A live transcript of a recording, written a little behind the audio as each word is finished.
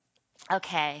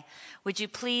Okay, would you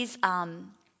please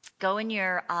go in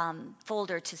your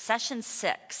folder to session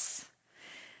 6.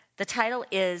 The title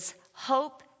is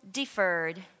Hope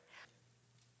Deferred,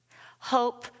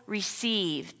 Hope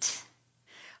Received.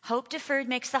 Hope deferred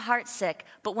makes the heart sick,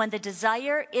 but when the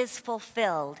desire is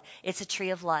fulfilled, it's a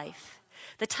tree of life.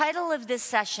 The title of this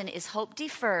session is Hope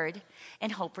Deferred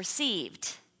and Hope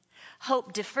Received.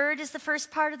 Hope deferred is the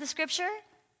first part of the scripture.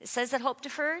 It says that hope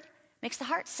deferred makes the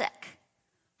heart sick.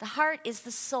 The heart is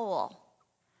the soul.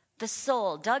 The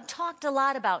soul. Doug talked a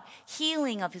lot about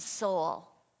healing of his soul.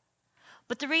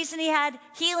 But the reason he had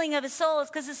healing of his soul is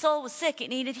because his soul was sick. It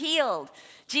needed healed.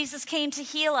 Jesus came to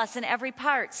heal us in every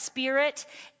part, spirit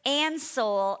and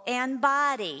soul and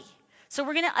body. So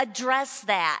we're going to address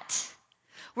that.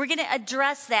 We're going to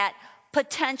address that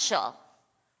potential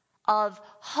of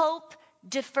hope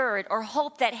deferred, or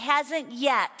hope that hasn't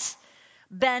yet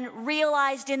been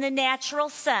realized in the natural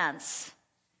sense,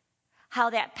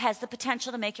 how that has the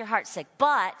potential to make your heart sick.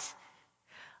 But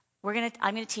I'm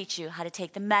going to teach you how to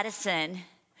take the medicine,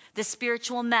 the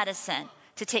spiritual medicine,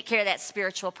 to take care of that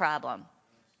spiritual problem.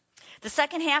 The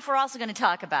second half we're also going to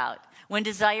talk about when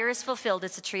desire is fulfilled,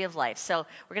 it's a tree of life. So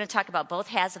we're going to talk about both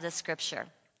halves of the scripture.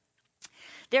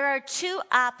 There are two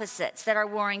opposites that are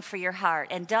warring for your heart,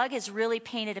 and Doug has really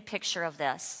painted a picture of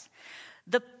this.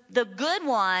 The good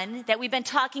one that we've been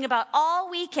talking about all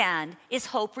weekend is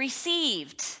hope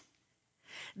received.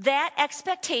 That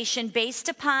expectation based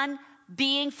upon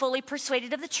being fully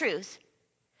persuaded of the truth,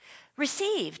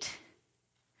 received.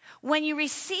 When you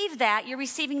receive that, you're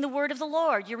receiving the word of the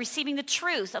Lord. You're receiving the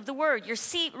truth of the word. You're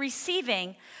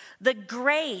receiving the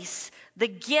grace, the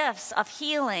gifts of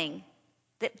healing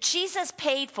that Jesus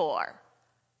paid for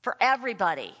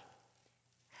everybody.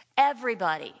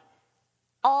 Everybody.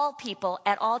 All people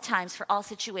at all times for all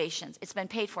situations. It's been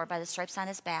paid for by the stripes on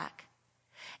his back.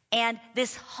 And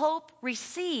this hope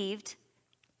received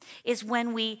is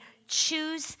when we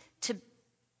choose to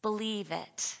believe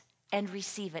it and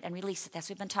receive it and release it. That's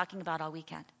what we've been talking about all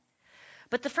weekend.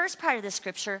 But the first part of the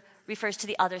scripture refers to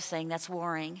the other thing that's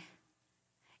warring.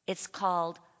 It's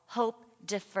called hope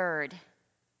deferred.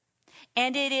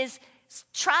 And it is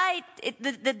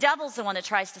the devil's the one that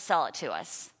tries to sell it to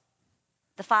us.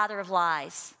 The father of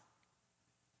lies.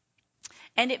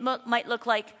 And it might look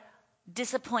like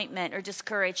disappointment or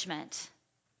discouragement.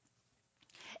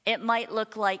 It might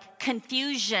look like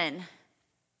confusion.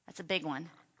 That's a big one.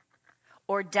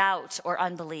 Or doubt or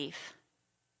unbelief.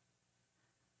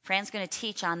 Fran's going to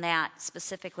teach on that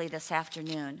specifically this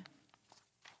afternoon.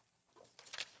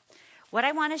 What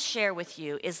I want to share with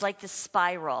you is like the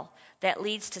spiral that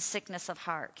leads to sickness of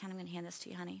heart. I'm going to hand this to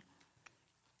you, honey.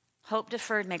 Hope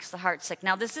deferred makes the heart sick.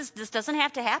 Now, this doesn't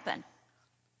have to happen.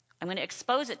 I'm going to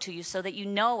expose it to you so that you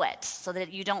know it, so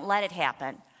that you don't let it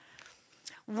happen.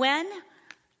 When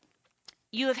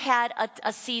you have had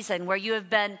a season where you have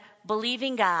been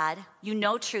believing God, you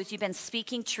know truth, you've been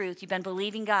speaking truth, you've been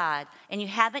believing God, and you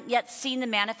haven't yet seen the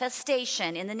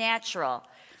manifestation in the natural,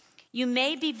 you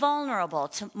may be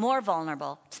more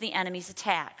vulnerable to the enemy's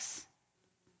attacks.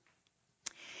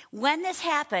 When this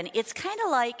happens, it's kind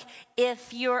of like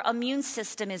if your immune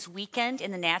system is weakened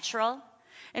in the natural.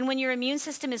 And when your immune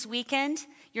system is weakened,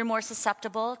 you're more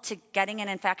susceptible to getting an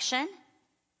infection.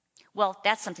 Well,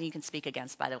 that's something you can speak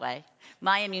against, by the way.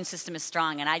 My immune system is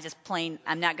strong, and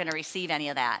I'm not going to receive any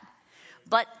of that.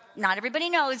 But not everybody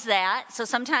knows that. So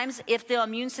sometimes if the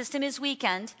immune system is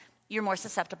weakened, you're more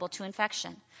susceptible to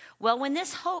infection. Well, when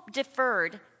this hope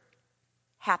deferred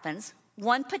happens,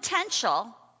 one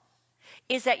potential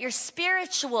is that your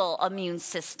spiritual immune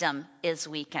system is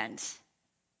weakened.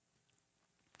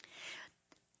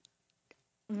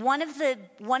 One of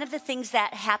the things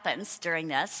that happens during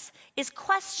this is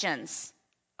questions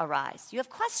arise. You have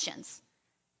questions.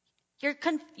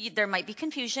 There might be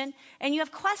confusion, and you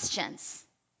have questions.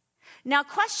 Now,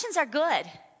 questions are good.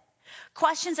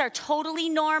 Questions are totally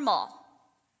normal.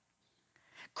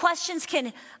 Questions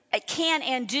can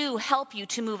and do help you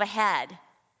to move ahead.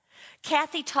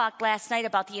 Kathy talked last night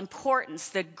about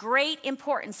the great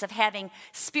importance of having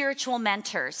spiritual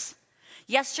mentors.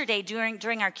 Yesterday,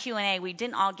 during our Q&A, we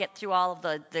didn't all get through all of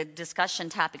the discussion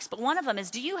topics, but one of them is,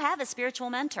 do you have a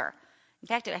spiritual mentor? In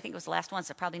fact, I think it was the last one,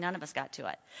 so probably none of us got to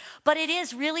it. But it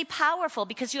is really powerful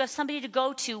because you have somebody to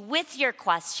go to with your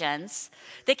questions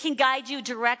that can guide you,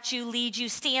 direct you, lead you,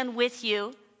 stand with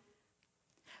you.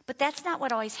 But that's not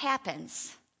what always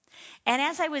happens. And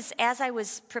as I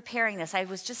was preparing this, I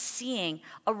was just seeing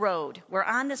a road. We're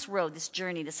on this road, this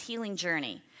journey, this healing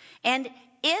journey. And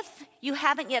if you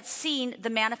haven't yet seen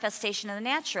the manifestation of the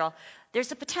natural,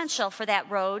 there's a potential for that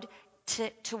road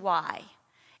to Y.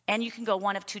 And you can go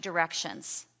one of two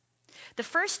directions. The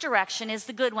first direction is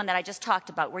the good one that I just talked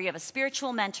about, where you have a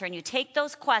spiritual mentor and you take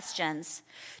those questions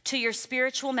to your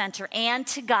spiritual mentor and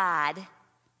to God,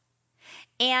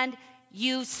 and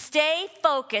you stay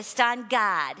focused on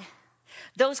God.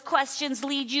 Those questions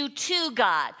lead you to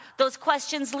God. Those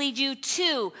questions lead you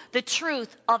to the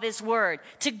truth of His Word,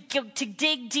 to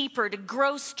dig deeper, to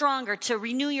grow stronger, to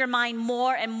renew your mind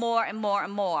more and more and more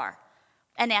and more.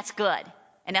 And that's good.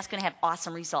 And that's going to have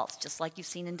awesome results, just like you've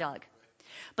seen in Doug.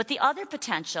 But the other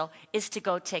potential is to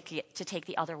take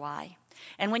the other why.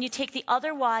 And when you take the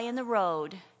other why in the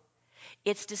road,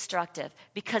 it's destructive,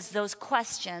 because those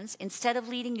questions, instead of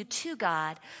leading you to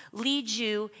God, lead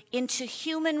you into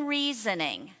human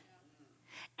reasoning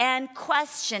and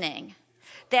questioning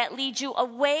that lead you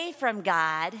away from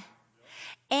God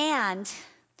and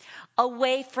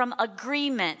away from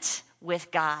agreement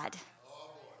with God.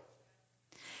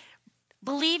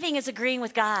 Believing is agreeing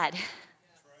with God.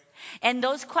 And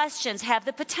those questions have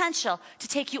the potential to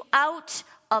take you out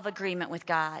of agreement with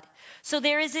God. So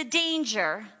there is a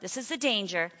danger, this is the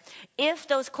danger, if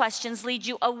those questions lead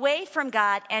you away from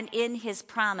God and in His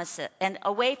promises, and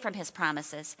away from His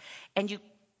promises, and you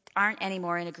aren't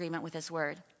anymore in agreement with His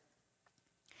Word.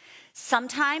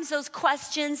 Sometimes those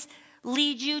questions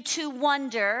lead you to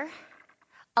wonder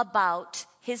about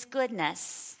His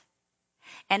goodness.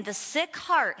 And the sick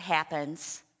heart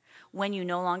happens when you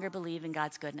no longer believe in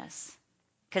God's goodness,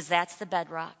 because that's the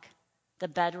bedrock. The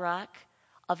bedrock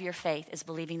of your faith is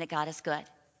believing that God is good.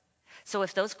 So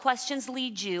if those questions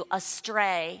lead you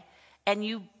astray and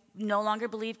you no longer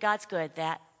believe God's good,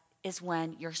 that is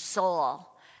when your soul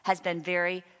has been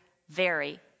very,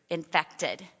 very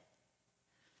infected.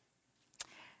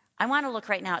 I want to look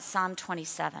right now at Psalm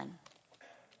 27.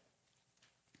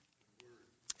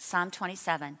 Psalm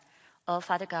 27. Oh,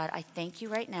 Father God, I thank you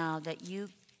right now that you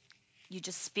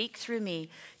just speak through me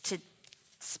to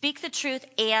speak the truth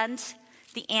and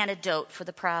the antidote for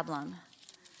the problem.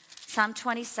 Psalm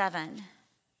 27,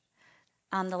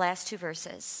 the last two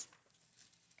verses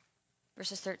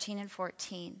 13 and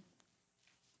 14.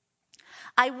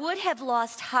 I would have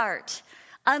lost heart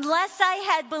unless I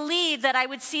had believed that I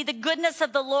would see the goodness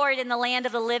of the Lord in the land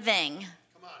of the living.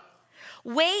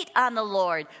 Wait on the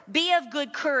Lord, be of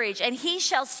good courage, and He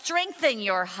shall strengthen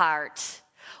your heart.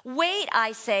 Wait,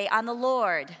 I say, on the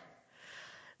Lord.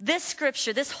 This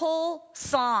scripture, this whole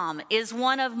psalm is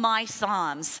one of my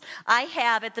psalms. I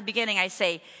have at the beginning, I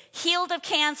say, healed of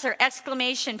cancer,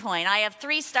 exclamation point. I have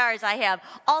 3 stars. I have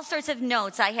all sorts of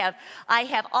notes. I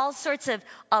have all sorts of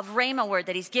rhema word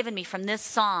that He's given me from this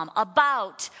psalm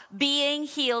about being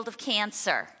healed of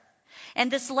cancer.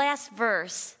 And this last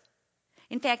verse,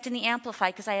 in fact, in the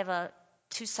Amplified, because I have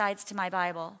 2 sides to my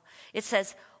Bible, it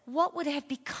says, what would have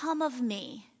become of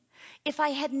me if I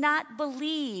had not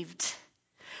believed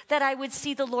that I would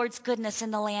see the Lord's goodness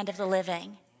in the land of the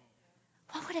living?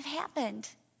 What would have happened?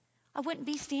 I wouldn't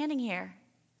be standing here.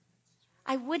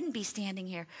 I wouldn't be standing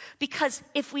here. Because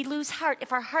if we lose heart,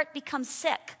 if our heart becomes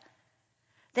sick,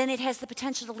 then it has the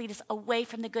potential to lead us away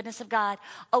from the goodness of God,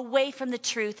 away from the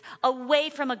truth, away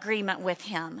from agreement with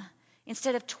Him,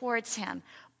 instead of towards Him.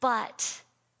 But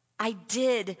I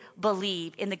did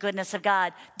believe in the goodness of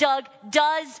God. Doug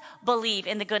does believe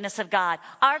in the goodness of God.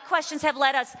 Our questions have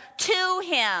led us to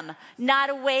Him, not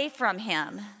away from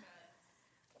Him.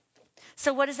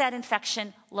 So what does that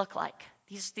infection look like?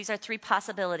 These are 3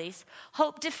 possibilities.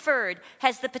 Hope deferred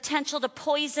has the potential to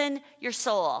poison your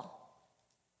soul,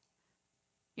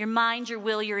 your mind, your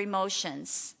will, your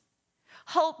emotions.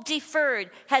 Hope deferred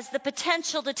has the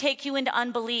potential to take you into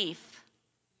unbelief.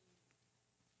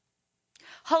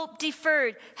 Hope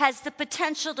deferred has the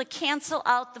potential to cancel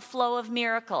out the flow of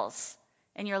miracles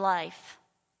in your life.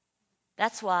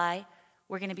 That's why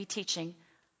we're going to be teaching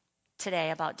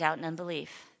today about doubt and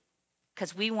unbelief,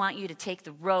 because we want you to take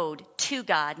the road to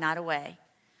God, not away.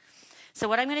 So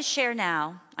what I'm going to share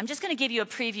now, I'm just going to give you a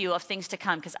preview of things to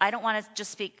come, because I don't want to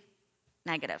just speak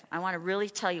negative. I want to really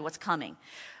tell you what's coming.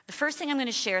 The first thing I'm going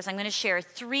to share is I'm going to share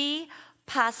 3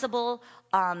 possible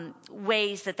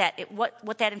ways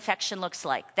what that infection looks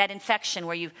like. That infection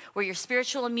where your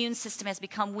spiritual immune system has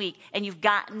become weak and you've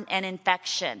gotten an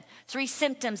infection. 3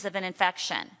 symptoms of an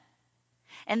infection.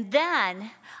 And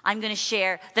then I'm going to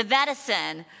share the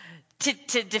medicine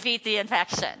to defeat the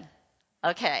infection.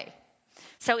 Okay.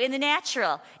 So in the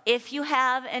natural, if you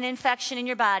have an infection in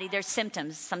your body, there's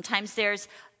symptoms. Sometimes there's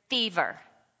fever.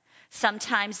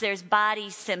 Sometimes there's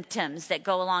body symptoms that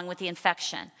go along with the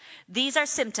infection. These are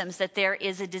symptoms that there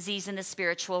is a disease in the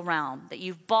spiritual realm, that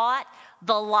you've bought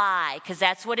the lie, because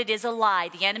that's what it is, a lie.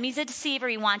 The enemy's a deceiver.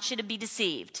 He wants you to be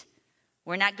deceived.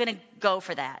 We're not going to go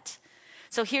for that.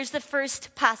 So here's the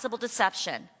first possible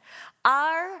deception.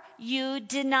 Are you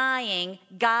denying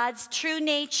God's true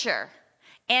nature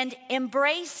and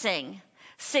embracing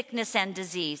sickness and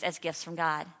disease as gifts from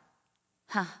God?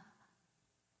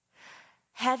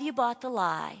 Have you bought the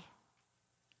lie?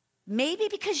 Maybe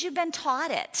because you've been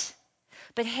taught it.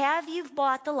 But have you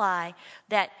bought the lie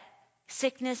that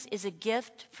sickness is a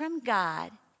gift from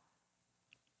God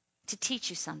to teach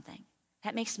you something?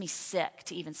 That makes me sick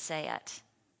to even say it.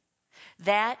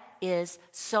 That is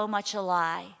so much a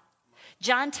lie.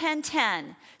 John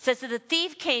 10:10 says that the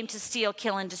thief came to steal,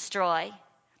 kill, and destroy.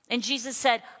 And Jesus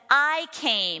said, I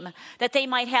came that they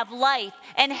might have life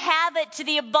and have it to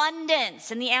the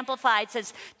abundance. And the Amplified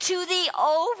says, to the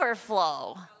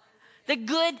overflow. The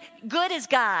good is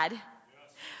God.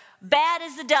 Bad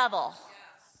is the devil.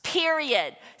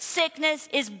 Period. Sickness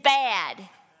is bad.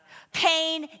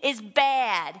 Pain is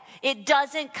bad. It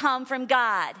doesn't come from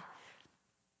God.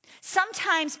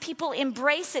 Sometimes people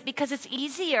embrace it because it's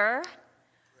easier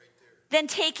than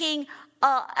taking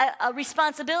a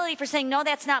responsibility for saying, no,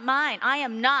 that's not mine. I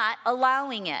am not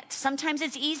allowing it. Sometimes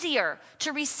it's easier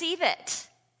to receive it.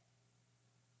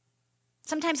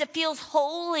 Sometimes it feels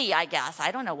holy, I guess.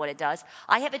 I don't know what it does.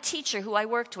 I have a teacher who I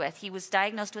worked with. He was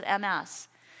diagnosed with MS.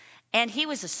 And he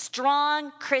was a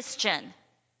strong Christian,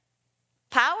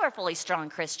 powerfully strong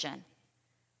Christian.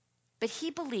 But he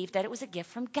believed that it was a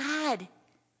gift from God.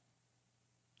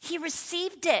 He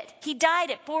received it. He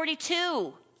died at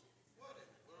 42.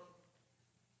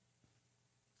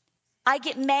 I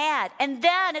get mad. And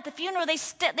then at the funeral,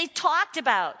 they talked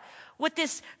about what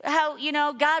this, how,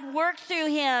 God worked through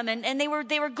him, and they were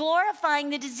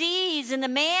glorifying the disease and the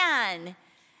man.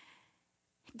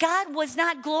 God was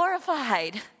not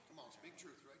glorified. Come on, speak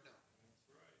truth right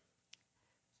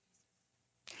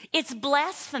now. It's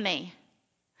blasphemy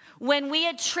when we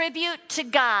attribute to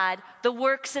God the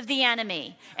works of the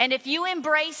enemy. And if you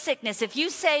embrace sickness, if you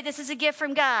say this is a gift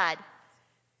from God,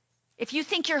 if you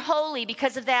think you're holy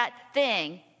because of that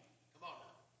thing,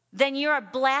 then you're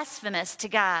blasphemous to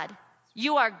God.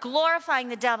 You are glorifying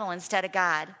the devil instead of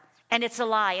God. And it's a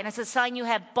lie. And it's a sign you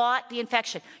have bought the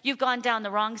infection. You've gone down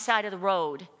the wrong side of the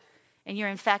road and you're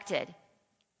infected.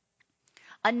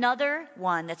 Another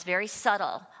one that's very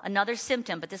subtle, another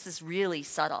symptom, but this is really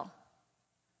subtle,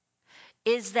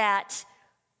 is that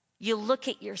you look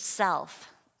at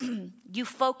yourself. You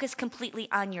focus completely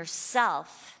on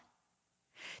yourself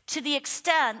to the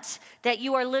extent that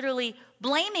you are literally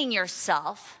blaming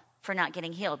yourself for not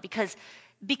getting healed because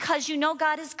you know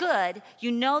God is good,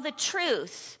 you know the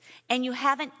truth, and you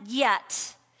haven't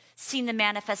yet seen the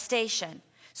manifestation.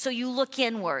 So you look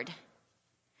inward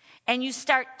and you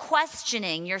start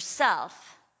questioning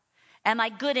yourself. Am I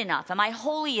good enough? Am I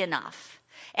holy enough?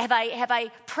 Have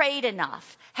I prayed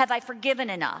enough? Have I forgiven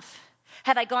enough?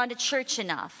 Have I gone to church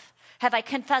enough? Have I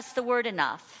confessed the word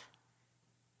enough?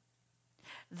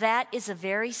 That is a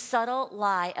very subtle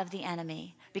lie of the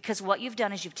enemy, because what you've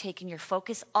done is you've taken your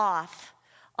focus off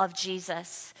of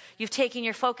Jesus. You've taken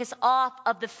your focus off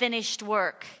of the finished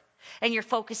work, and your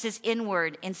focus is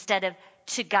inward instead of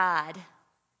to God.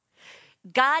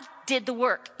 God did the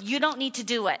work. You don't need to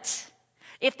do it.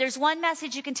 If there's one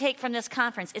message you can take from this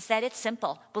conference, it's that it's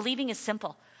simple. Believing is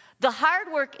simple. The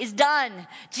hard work is done.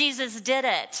 Jesus did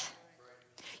it.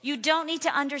 You don't need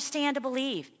to understand to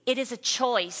believe. It is a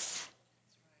choice.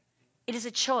 It is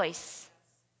a choice.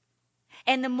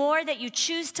 And the more that you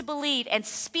choose to believe and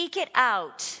speak it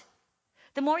out,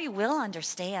 the more you will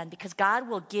understand, because God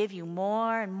will give you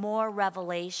more and more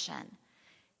revelation.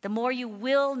 The more you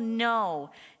will know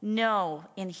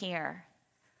in here.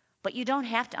 But you don't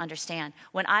have to understand.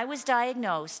 When I was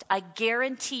diagnosed, I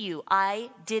guarantee you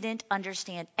I didn't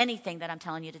understand anything that I'm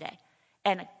telling you today.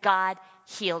 And God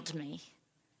healed me.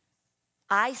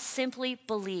 I simply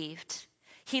believed.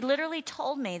 He literally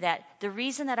told me that the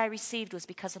reason that I received was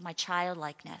because of my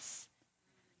childlikeness.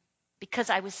 Because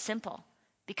I was simple.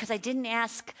 Because I didn't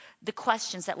ask the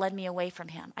questions that led me away from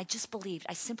him. I just believed.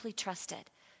 I simply trusted.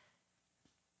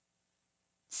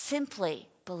 Simply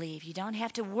believe. You don't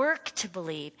have to work to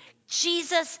believe.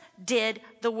 Jesus did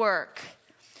the work.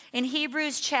 In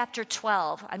Hebrews chapter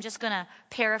 12, I'm just going to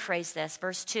paraphrase this,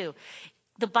 verse 2.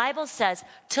 The Bible says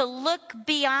to look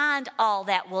beyond all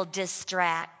that will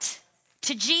distract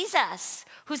to Jesus,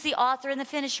 who's the author and the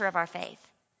finisher of our faith.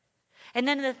 And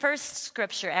then in the first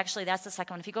scripture, actually that's the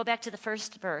second one. If you go back to the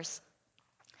first verse,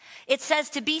 it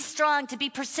says to be strong, to be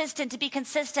persistent, to be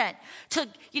consistent, to,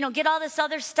 get all this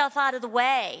other stuff out of the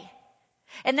way.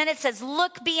 And then it says,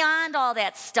 look beyond all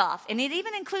that stuff. And it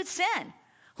even includes sin.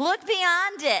 Look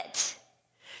beyond it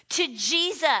to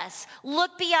Jesus.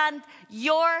 Look beyond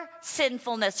your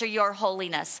sinfulness or your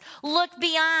holiness. Look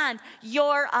beyond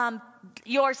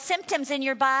your symptoms in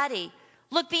your body.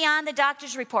 Look beyond the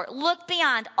doctor's report. Look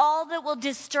beyond all that will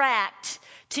distract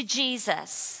to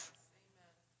Jesus.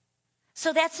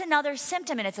 So that's another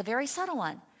symptom, and it's a very subtle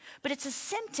one. But it's a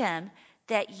symptom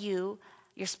that your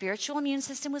spiritual immune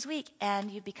system was weak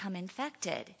and you become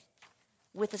infected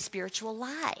with a spiritual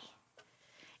lie.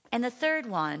 And the third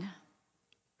one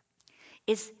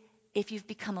is if you've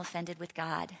become offended with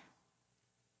God.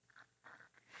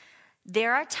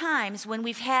 There are times when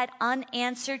we've had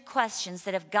unanswered questions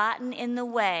that have gotten in the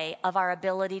way of our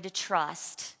ability to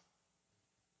trust.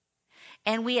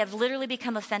 And we have literally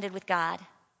become offended with God.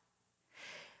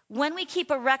 When we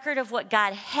keep a record of what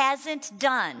God hasn't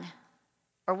done,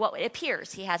 or what it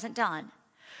appears he hasn't done,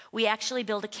 we actually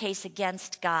build a case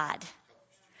against God.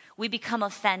 We become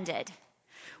offended.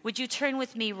 Would you turn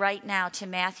with me right now to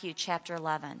Matthew chapter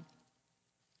 11?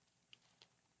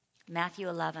 Matthew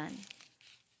 11,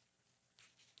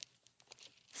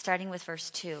 starting with verse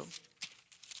 2.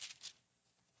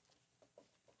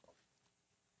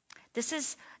 This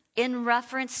is in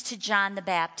reference to John the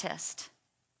Baptist.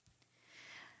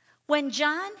 When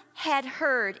John had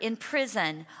heard in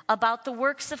prison about the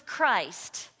works of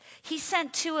Christ, he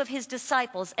sent 2 of his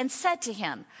disciples and said to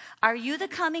him, "Are you the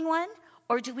coming one,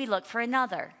 or do we look for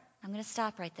another?" I'm going to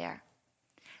stop right there.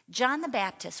 John the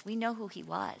Baptist, we know who he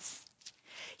was.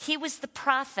 He was the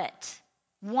prophet,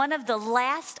 one of the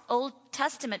last Old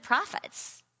Testament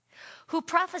prophets, who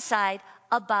prophesied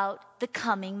about the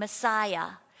coming Messiah.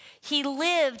 He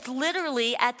lived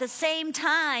literally at the same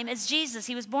time as Jesus.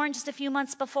 He was born just a few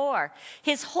months before.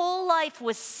 His whole life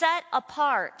was set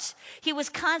apart. He was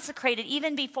consecrated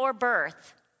even before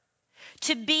birth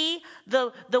to be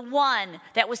the one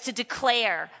that was to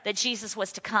declare that Jesus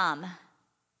was to come.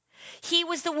 He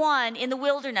was the one in the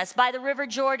wilderness by the River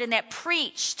Jordan that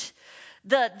preached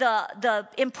the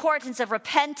importance of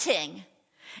repenting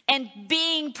and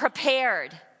being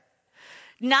prepared.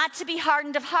 Not to be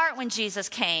hardened of heart when Jesus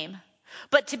came,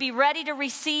 but to be ready to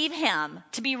receive him,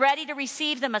 to be ready to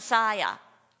receive the Messiah.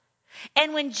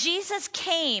 And when Jesus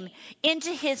came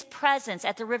into his presence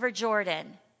at the River Jordan,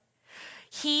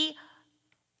 he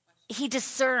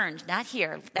discerned, not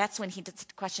here, that's when he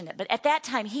questioned it, but at that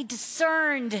time he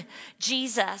discerned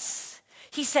Jesus.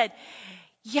 He said,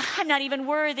 "Yeah, I'm not even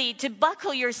worthy to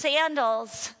buckle your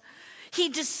sandals." He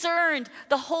discerned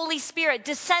the Holy Spirit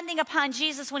descending upon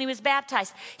Jesus when he was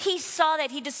baptized. He saw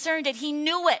that, he discerned it, he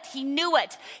knew it, he knew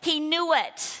it, he knew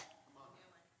it.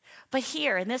 But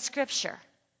here in this scripture,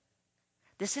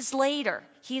 this is later,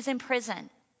 he's in prison,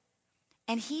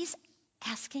 and he's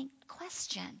asking a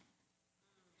question.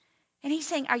 And he's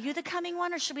saying, "Are you the coming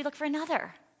one, or should we look for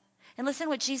another?" And listen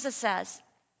what Jesus says.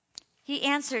 He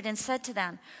answered and said to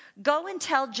them, "Go and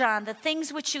tell John the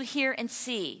things which you hear and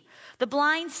see. The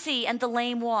blind see and the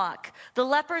lame walk. The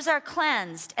lepers are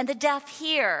cleansed and the deaf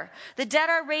hear. The dead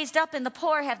are raised up and the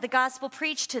poor have the gospel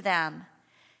preached to them.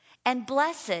 And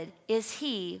blessed is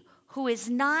he who is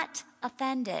not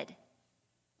offended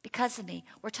because of me."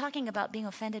 We're talking about being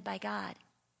offended by God.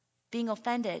 Being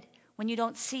offended when you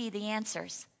don't see the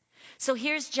answers. So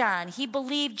here's John. He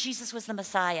believed Jesus was the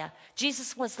Messiah.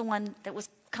 Jesus was the one that was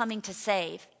coming to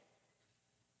save.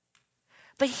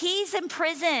 But he's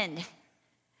imprisoned.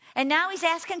 And now he's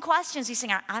asking questions. He's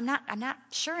saying, I'm not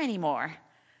sure anymore.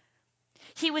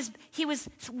 He was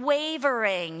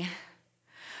wavering.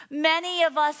 Many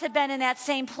of us have been in that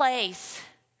same place.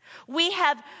 We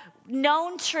have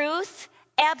known truth,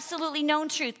 absolutely known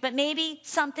truth, but maybe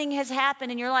something has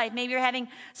happened in your life. Maybe you're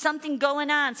having something going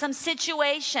on, some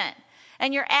situation,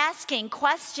 and you're asking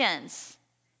questions.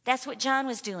 That's what John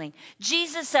was doing.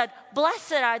 Jesus said,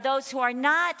 "Blessed are those who are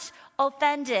not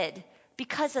offended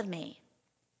because of me."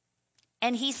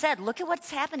 And he said, look at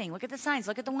what's happening. Look at the signs.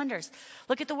 Look at the wonders.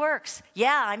 Look at the works.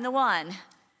 Yeah, I'm the one.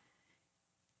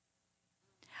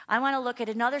 I want to look at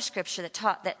another scripture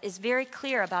that is very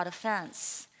clear about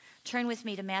offense. Turn with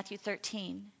me to Matthew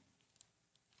 13,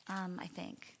 I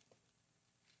think.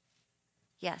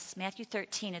 Yes, Matthew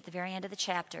 13 at the very end of the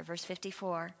chapter, verse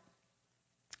 54.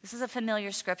 This is a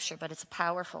familiar scripture, but it's a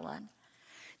powerful one.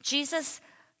 Jesus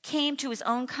came to his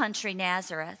own country,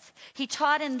 Nazareth. He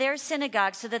taught in their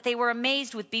synagogue so that they were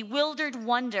amazed with bewildered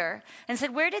wonder and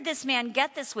said, "Where did this man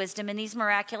get this wisdom and these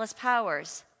miraculous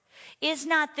powers? Is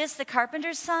not this the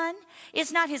carpenter's son?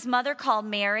 Is not his mother called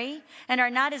Mary? And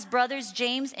are not his brothers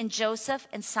James and Joseph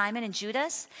and Simon and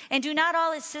Judas? And do not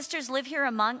all his sisters live here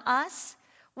among us?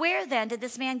 Where then did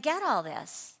this man get all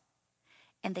this?"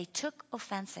 And they took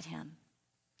offense at him.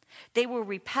 They were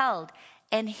repelled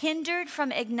and hindered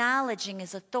from acknowledging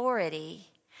his authority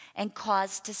and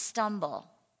caused to stumble.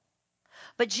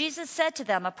 But Jesus said to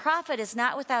them, a prophet is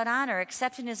not without honor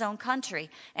except in his own country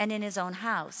and in his own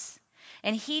house.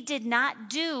 And he did not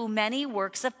do many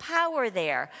works of power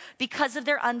there because of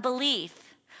their unbelief,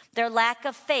 their lack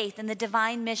of faith in the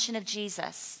divine mission of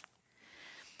Jesus.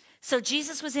 So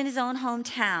Jesus was in his own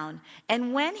hometown,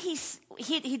 and when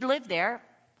he'd lived there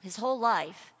his whole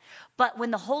life, but when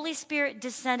the Holy Spirit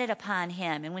descended upon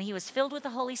him, and when he was filled with the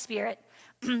Holy Spirit,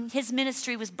 his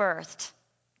ministry was birthed.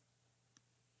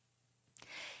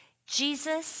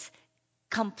 Jesus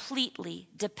completely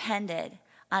depended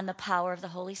on the power of the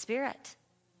Holy Spirit,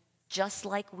 just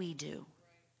like we do.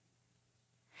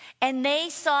 And they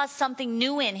saw something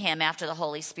new in him after the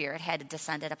Holy Spirit had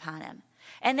descended upon him.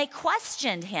 And they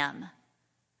questioned him.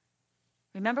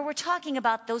 Remember, we're talking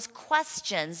about those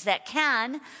questions that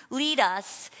can lead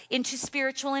us into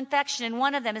spiritual infection. And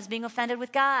one of them is being offended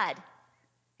with God.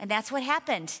 And that's what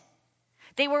happened.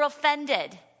 They were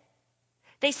offended.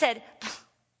 They said,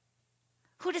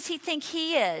 who does he think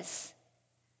he is?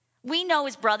 We know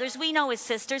his brothers. We know his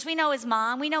sisters. We know his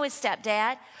mom. We know his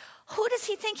stepdad. Who does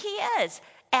he think he is?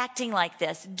 Acting like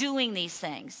this, doing these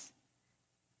things.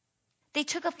 They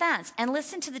took offense. And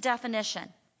listen to the definition.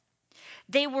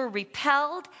 They were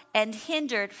repelled and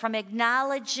hindered from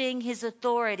acknowledging his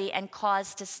authority and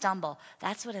caused to stumble.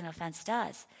 That's what an offense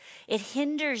does. It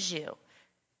hinders you.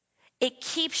 It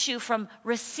keeps you from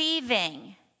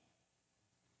receiving.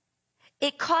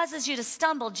 It causes you to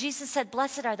stumble. Jesus said,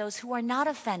 blessed are those who are not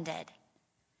offended.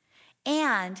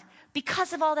 And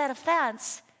because of all that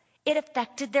offense, it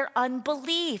affected their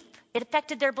unbelief. It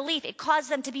affected their belief. It caused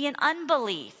them to be in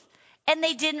unbelief. And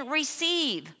they didn't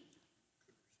receive.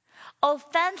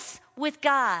 Offense with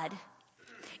God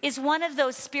is one of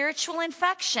those spiritual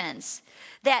infections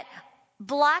that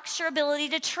blocks your ability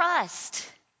to trust.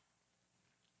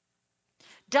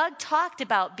 Doug talked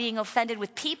about being offended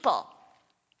with people.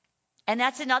 And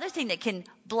that's another thing that can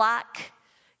block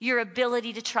your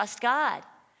ability to trust God.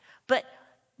 But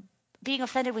being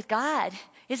offended with God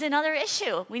is another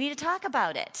issue. We need to talk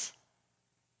about it.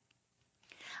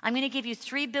 I'm going to give you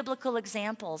 3 biblical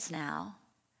examples now.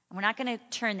 We're not going to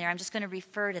turn there. I'm just going to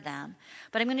refer to them.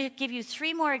 But I'm going to give you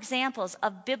 3 more examples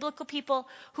of biblical people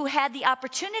who had the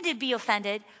opportunity to be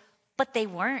offended, but they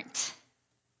weren't.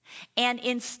 And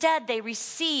instead, they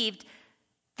received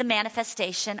the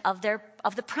manifestation of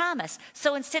the promise.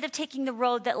 So instead of taking the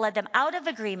road that led them out of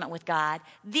agreement with God,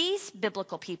 these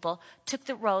biblical people took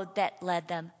the road that led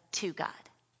them to God.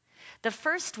 The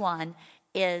first one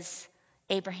is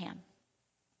Abraham.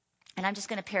 And I'm just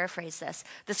going to paraphrase this.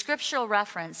 The scriptural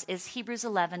reference is Hebrews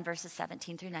 11, verses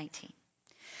 17 through 19.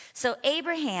 So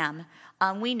Abraham,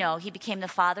 we know he became the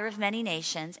father of many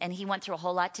nations, and he went through a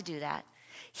whole lot to do that.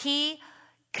 He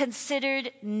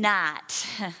considered not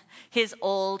his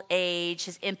old age,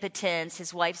 his impotence,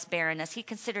 his wife's barrenness. He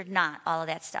considered not all of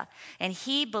that stuff. And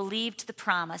he believed the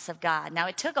promise of God. Now,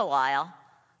 it took a while.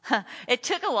 It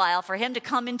took a while for him to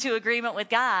come into agreement with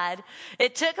God.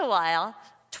 It took a while,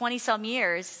 20-some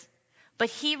years. But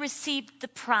he received the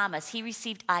promise. He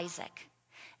received Isaac.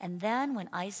 And then when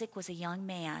Isaac was a young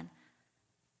man,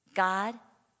 God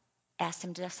asked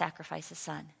him to sacrifice his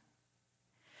son.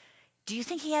 Do you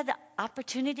think he had the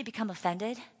opportunity to become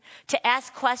offended? To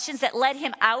ask questions that led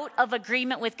him out of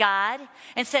agreement with God?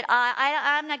 And said,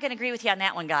 I'm not going to agree with you on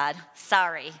that one, God.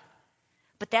 Sorry.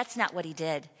 But that's not what he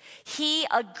did. He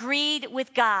agreed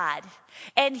with God.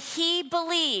 And he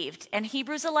believed, and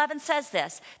Hebrews 11 says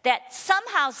this, that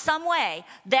somehow, some way,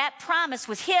 that promise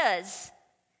was his.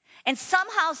 And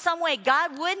somehow, some way,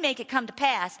 God would make it come to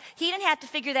pass. He didn't have to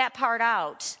figure that part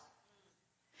out.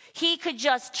 He could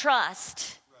just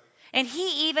trust. And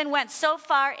he even went so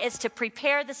far as to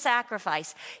prepare the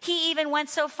sacrifice. He even went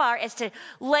so far as to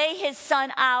lay his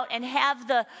son out and have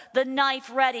the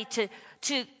knife ready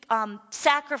to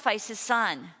sacrifice his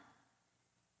son.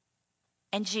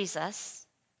 And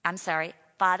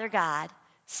Father God,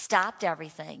 stopped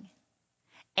everything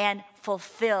and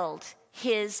fulfilled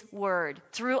his word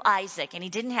through Isaac. And he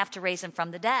didn't have to raise him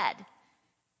from the dead.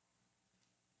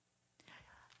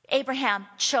 Abraham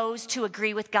chose to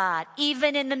agree with God,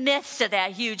 even in the midst of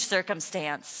that huge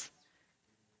circumstance.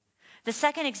 The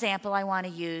second example I want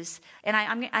to use, and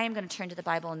I am going to turn to the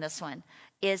Bible in this one,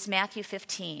 is Matthew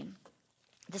 15.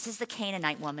 This is the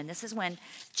Canaanite woman. This is when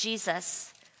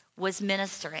Jesus was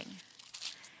ministering.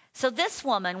 So this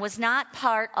woman was not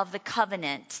part of the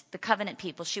covenant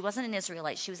people. She wasn't an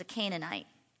Israelite. She was a Canaanite.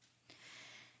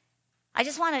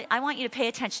 I want you to pay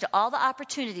attention to all the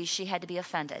opportunities she had to be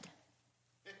offended.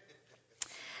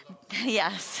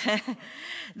 Yes.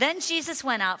 Then Jesus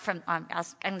went out from, I'm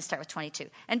going to start with 22.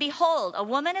 And behold, a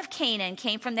woman of Canaan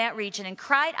came from that region and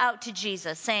cried out to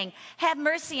Jesus, saying, "Have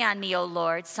mercy on me, O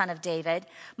Lord, Son of David.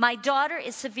 My daughter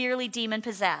is severely demon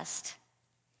possessed."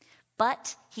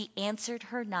 But he answered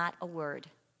her not a word.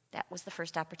 That was the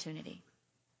first opportunity.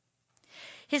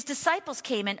 His disciples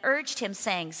came and urged him,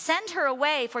 saying, "Send her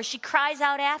away, for she cries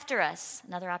out after us."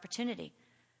 Another opportunity.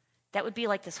 That would be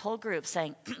like this whole group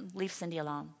saying, "Leave Cindy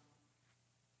alone."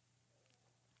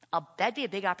 That'd be a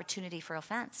big opportunity for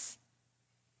offense.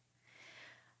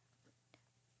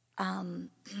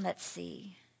 Let's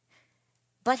see.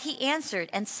 But he answered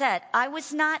and said, "I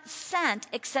was not sent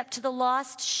except to the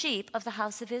lost sheep of the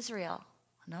house of Israel."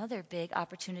 Another big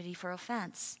opportunity for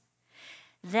offense.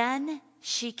 Then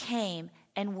she came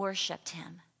and worshiped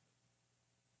him,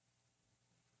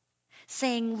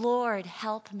 saying, "Lord,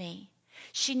 help me."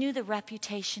 She knew the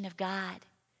reputation of God.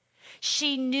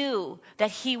 She knew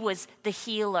that he was the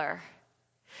healer.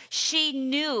 She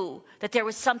knew that there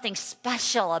was something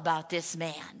special about this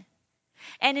man.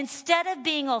 And instead of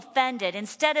being offended,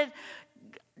 instead of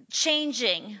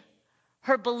changing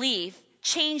her belief,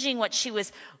 changing what she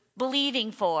was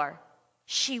believing for,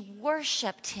 she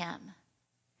worshiped him.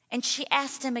 And she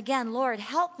asked him again, "Lord,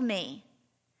 help me."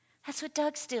 That's what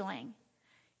Doug's doing.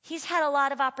 He's had a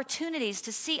lot of opportunities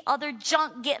to see other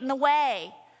junk get in the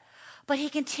way. But he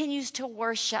continues to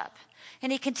worship.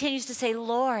 And he continues to say,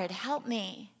 "Lord, help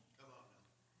me."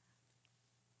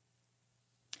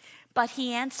 But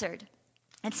he answered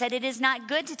and said, "It is not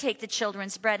good to take the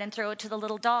children's bread and throw it to the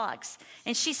little dogs."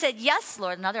 And she said, "Yes,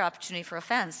 Lord." Another opportunity for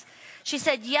offense. She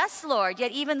said, "Yes, Lord,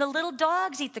 yet even the little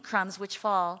dogs eat the crumbs which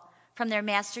fall from their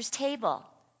master's table."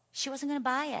 She wasn't going to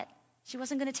buy it. She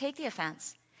wasn't going to take the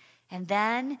offense. And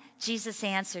then Jesus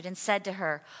answered and said to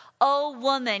her, "O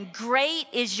woman, great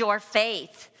is your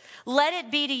faith. Let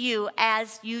it be to you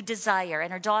as you desire."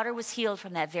 And her daughter was healed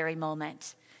from that very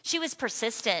moment. She was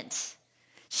persistent.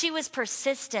 She was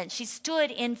persistent. She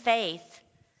stood in faith.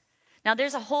 Now,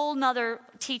 there's a whole nother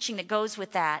teaching that goes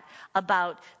with that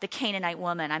about the Canaanite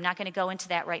woman. I'm not going to go into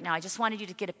that right now. I just wanted you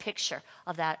to get a picture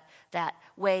of that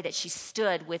way that she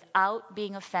stood without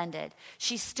being offended.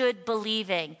 She stood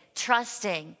believing,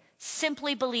 trusting,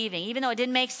 simply believing, even though it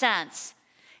didn't make sense.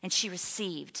 And she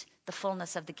received the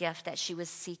fullness of the gift that she was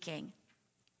seeking.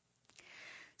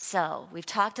 So, we've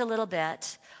talked a little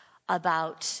bit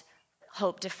about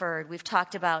hope deferred. We've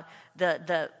talked about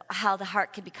how the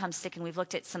heart can become sick, and we've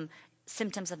looked at some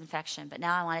symptoms of infection. But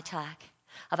now I want to talk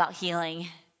about healing.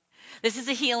 This is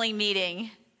a healing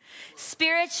meeting.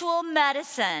 Spiritual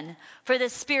medicine for the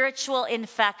spiritual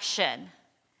infection.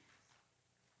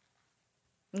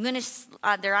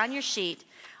 They're on your sheet.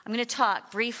 I'm going to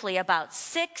talk briefly about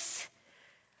 6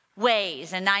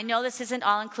 ways, and I know this isn't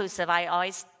all inclusive.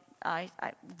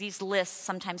 These lists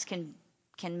sometimes can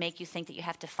make you think that you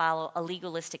have to follow a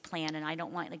legalistic plan, and I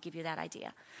don't want to give you that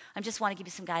idea. I just want to give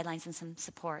you some guidelines and some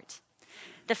support.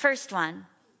 The first one,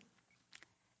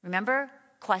 remember,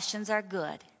 questions are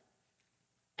good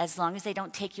as long as they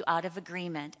don't take you out of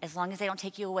agreement, as long as they don't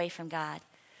take you away from God.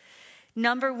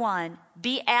 Number 1,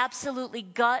 be absolutely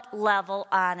gut level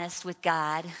honest with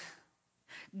God.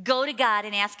 Go to God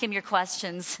and ask him your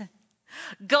questions.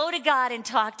 Go to God and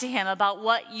talk to him about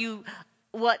what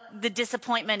the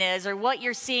disappointment is, or what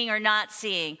you're seeing or not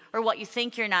seeing, or what you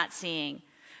think you're not seeing.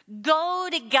 Go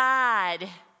to God.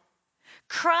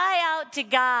 Cry out to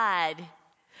God.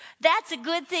 That's a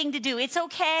good thing to do. It's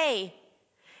okay.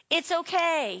 It's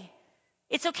okay.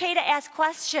 It's okay to ask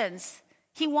questions.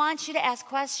 He wants you to ask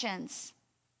questions.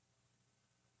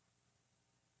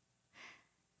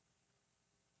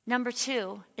 Number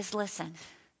 2 is listen.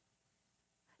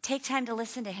 Take time to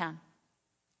listen to him.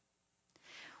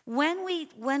 When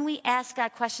we ask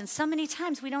God questions, so many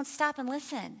times we don't stop and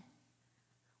listen.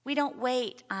 We don't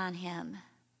wait on him.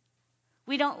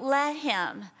 We don't let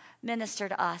him minister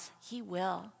to us. He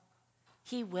will.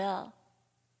 He will.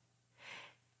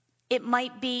 It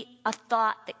might be a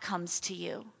thought that comes to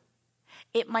you.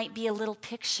 It might be a little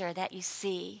picture that you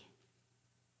see.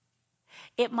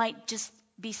 It might just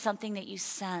be something that you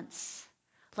sense.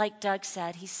 Like Doug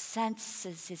said, he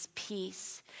senses his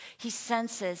peace. He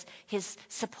senses his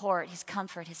support, his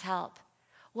comfort, his help.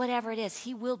 Whatever it is,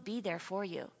 he will be there for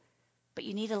you. But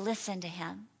you need to listen to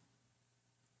him.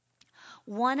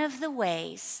 One of the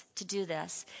ways to do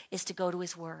this is to go to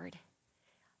his word.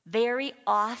 Very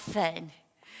often,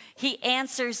 he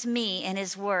answers me in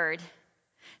his word.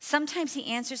 Sometimes he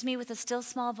answers me with a still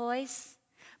small voice,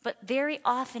 but very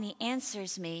often he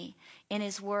answers me in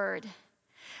his word.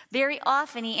 Very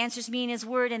often he answers me in his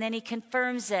word and then he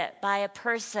confirms it by a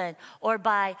person or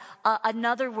by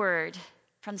another word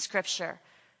from Scripture.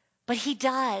 But he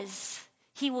does.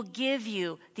 He will give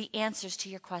you the answers to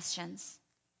your questions.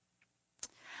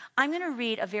 I'm going to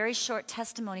read a very short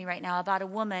testimony right now about a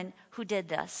woman who did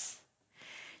this.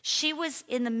 She was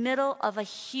in the middle of a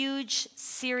huge,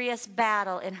 serious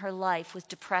battle in her life with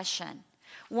depression,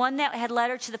 one that had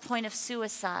led her to the point of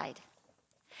suicide.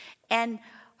 And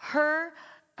her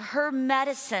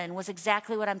medicine was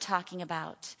exactly what I'm talking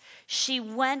about. She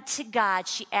went to God.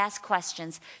 She asked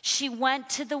questions. She went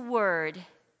to the Word.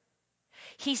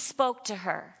 He spoke to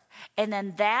her. And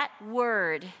then that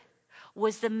Word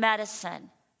was the medicine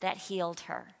that healed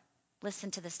her.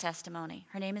 Listen to this testimony.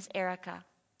 Her name is Erica.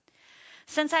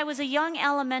 Since I was a young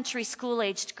elementary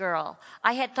school-aged girl,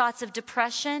 I had thoughts of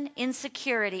depression,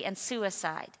 insecurity, and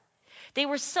suicide. They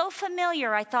were so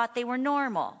familiar, I thought they were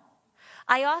normal.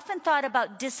 I often thought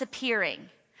about disappearing,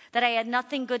 that I had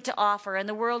nothing good to offer and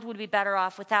the world would be better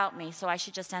off without me, so I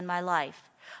should just end my life.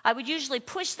 I would usually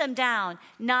push them down,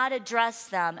 not address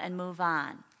them, and move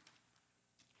on.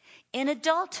 In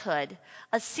adulthood,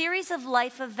 a series of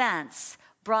life events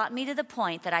brought me to the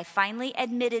point that I finally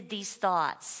admitted these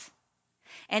thoughts.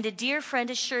 And a dear friend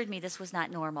assured me this was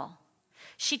not normal.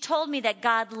 She told me that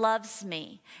God loves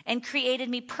me and created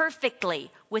me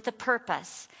perfectly with a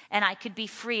purpose, and I could be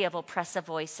free of oppressive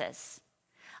voices.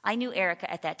 I knew Erica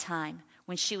at that time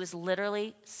when she was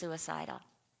literally suicidal.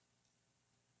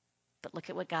 But look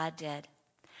at what God did.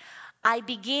 I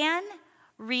began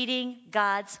reading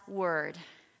God's Word,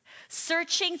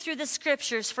 searching through the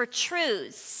Scriptures for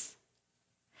truths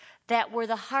that were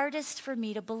the hardest for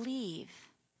me to believe.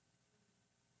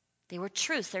 They were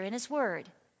truths, they're in His Word.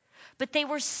 But they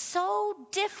were so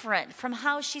different from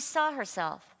how she saw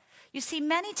herself. You see,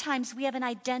 many times we have an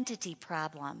identity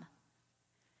problem.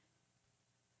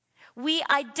 We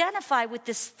identify with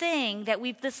this thing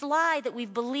this lie that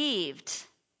we've believed,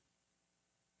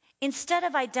 instead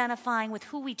of identifying with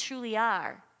who we truly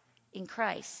are in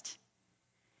Christ.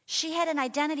 She had an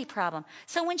identity problem.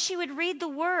 So when she would read the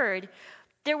Word,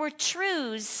 there were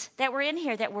truths that were in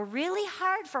here that were really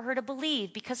hard for her to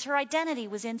believe because her identity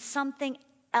was in something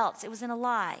else. It was in a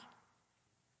lie.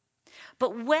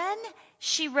 But when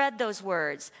she read those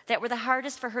words that were the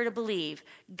hardest for her to believe,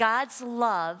 God's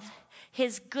love,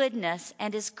 His goodness,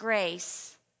 and His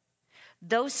grace,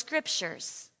 those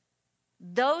scriptures,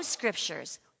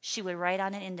 she would write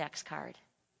on an index card.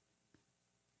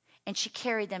 And she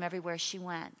carried them everywhere she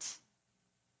went.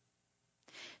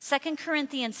 2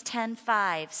 Corinthians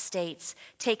 10:5 states,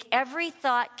 "Take every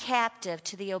thought captive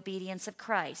to the obedience of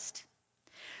Christ."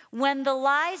 When the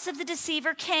lies of the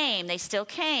deceiver came, they still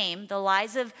came, the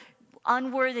lies of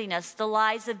unworthiness, the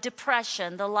lies of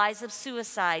depression, the lies of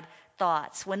suicide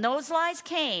thoughts. When those lies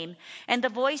came and the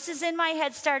voices in my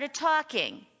head started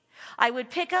talking, I would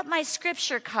pick up my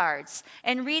scripture cards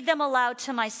and read them aloud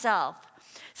to myself,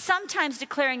 sometimes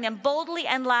declaring them boldly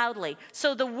and loudly,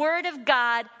 so the Word of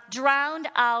God drowned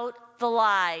out the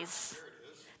lies,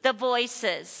 the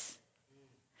voices.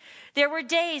 There were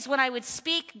days when I would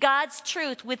speak God's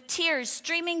truth with tears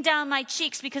streaming down my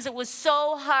cheeks because it was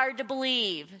so hard to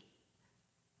believe.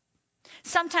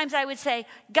 Sometimes I would say,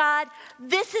 God,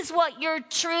 this is what your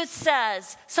truth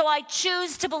says, so I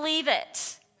choose to believe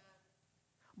it.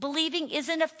 Believing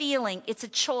isn't a feeling, it's a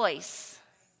choice.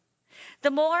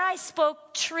 The more I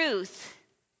spoke truth,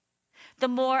 the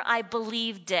more I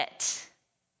believed it.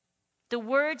 The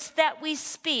words that we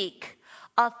speak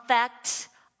affect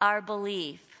our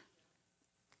belief.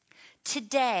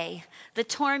 Today, the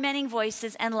tormenting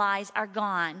voices and lies are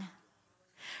gone.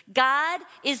 God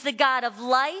is the God of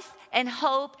life and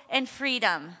hope and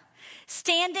freedom.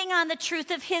 Standing on the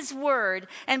truth of His Word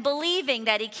and believing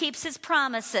that He keeps His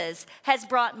promises has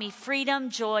brought me freedom,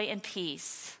 joy, and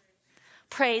peace.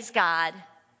 Praise God.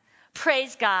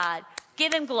 Praise God.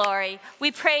 Give Him glory.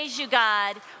 We praise you,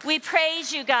 God. We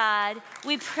praise you, God.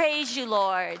 We praise you,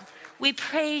 Lord. We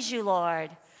praise you, Lord.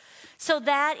 So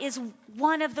that is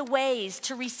one of the ways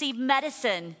to receive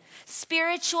medicine,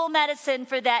 spiritual medicine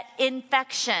for that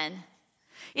infection,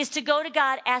 is to go to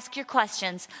God, ask your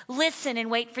questions, listen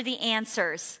and wait for the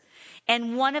answers.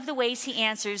 And one of the ways He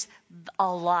answers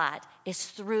a lot is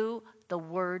through the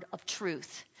word of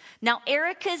truth. Now,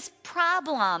 Erica's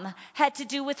problem had to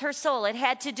do with her soul. It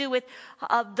had to do with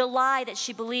the lie that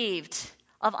she believed,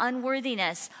 of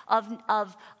unworthiness, of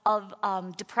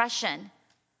depression,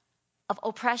 of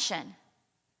oppression.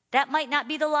 That might not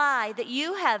be the lie that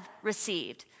you have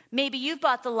received. Maybe you've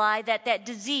bought the lie that that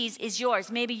disease is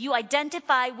yours. Maybe you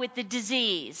identify with the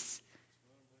disease.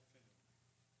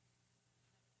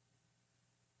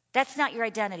 That's not your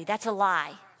identity. That's a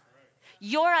lie.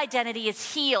 Your identity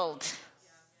is healed.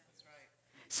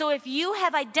 So if you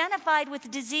have identified with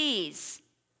disease,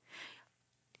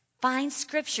 find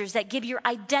scriptures that give your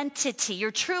identity,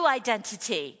 your true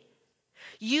identity.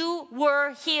 You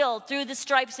were healed through the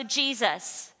stripes of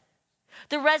Jesus.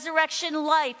 The resurrection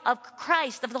life of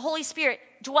Christ, of the Holy Spirit,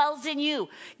 dwells in you.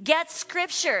 Get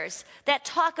scriptures that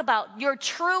talk about your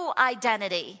true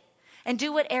identity and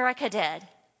do what Erica did.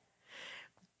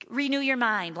 Renew your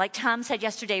mind. Like Tom said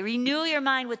yesterday, renew your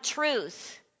mind with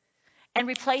truth and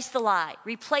replace the lie.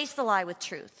 Replace the lie with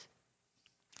truth.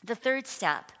 The third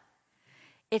step,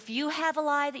 if you have a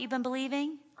lie that you've been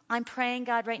believing, I'm praying,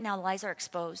 God, right now, lies are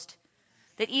exposed.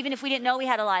 That even if we didn't know we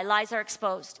had a lie, lies are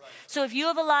exposed. So if you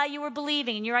have a lie you were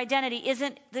believing and your identity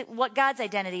isn't what God's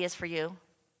identity is for you,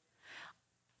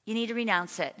 you need to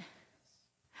renounce it.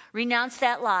 Renounce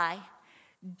that lie.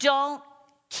 Don't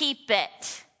keep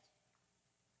it.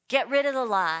 Get rid of the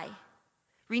lie.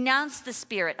 Renounce the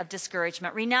spirit of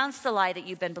discouragement. Renounce the lie that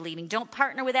you've been believing. Don't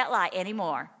partner with that lie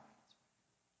anymore.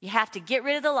 You have to get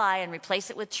rid of the lie and replace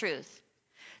it with truth.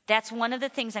 That's one of the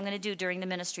things I'm going to do during the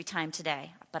ministry time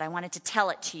today, but I wanted to tell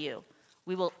it to you.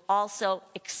 We will also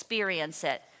experience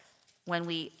it when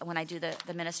I do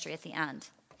the ministry at the end.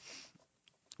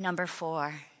 Number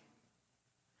 4,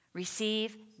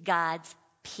 receive God's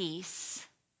peace.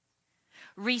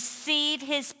 Receive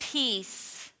his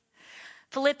peace.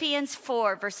 Philippians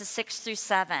 4, verses 6 through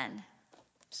 7. I'm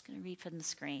just going to read from the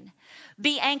screen.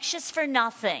 Be anxious for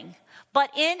nothing, but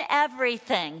in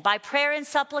everything, by prayer and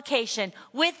supplication,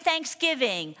 with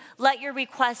thanksgiving, let your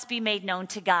requests be made known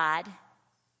to God.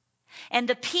 And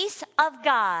the peace of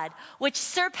God, which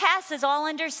surpasses all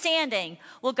understanding,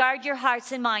 will guard your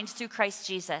hearts and minds through Christ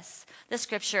Jesus. The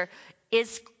scripture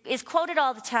is quoted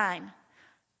all the time.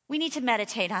 We need to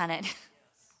meditate on it.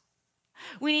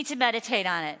 We need to meditate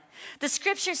on it. The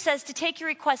scripture says to take your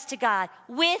request to God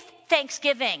with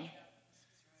thanksgiving.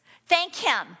 Thank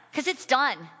him because it's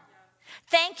done.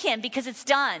 Thank him because it's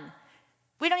done.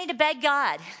 We don't need to beg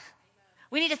God.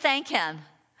 We need to thank him.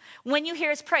 When you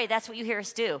hear us pray, that's what you hear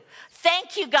us do.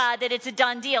 Thank you, God, that it's a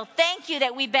done deal. Thank you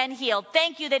that we've been healed.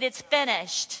 Thank you that it's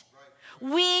finished.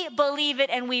 We believe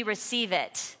it and we receive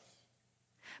it.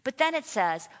 But then it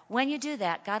says, when you do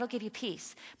that, God will give you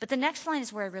peace. But the next line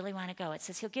is where I really want to go. It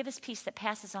says, he'll give us peace that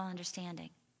passes all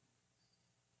understanding.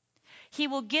 He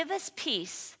will give us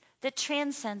peace that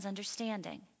transcends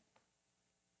understanding.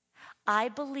 I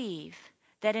believe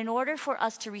that in order for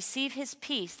us to receive his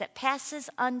peace that passes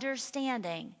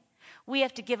understanding, we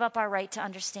have to give up our right to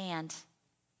understand.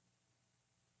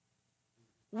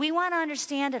 We want to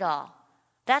understand it all.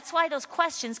 That's why those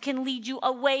questions can lead you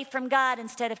away from God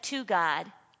instead of to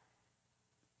God.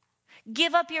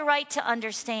 Give up your right to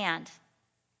understand.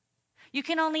 You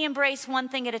can only embrace one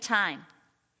thing at a time.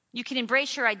 You can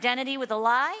embrace your identity with a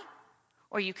lie,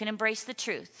 or you can embrace the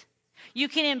truth. You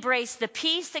can embrace the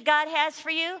peace that God has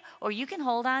for you, or you can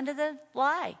hold on to the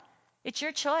lie. It's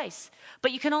your choice.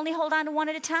 But you can only hold on to one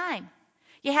at a time.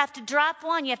 You have to drop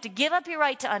one. You have to give up your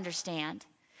right to understand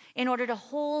in order to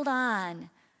hold on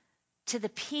to the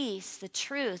peace, the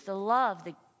truth, the love,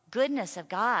 the goodness of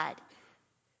God.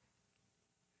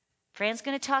 Fran's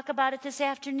going to talk about it this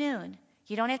afternoon.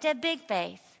 You don't have to have big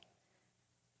faith,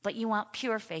 but you want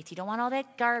pure faith. You don't want all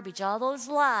that garbage, all those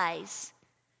lies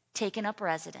taking up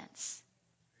residence.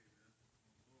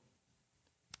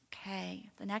 Okay,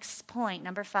 the next point,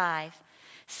 number 5.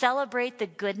 Celebrate the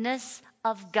goodness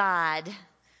of God.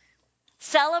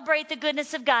 Celebrate the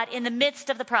goodness of God in the midst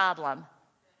of the problem.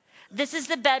 This is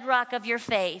the bedrock of your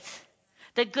faith,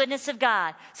 the goodness of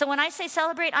God. So when I say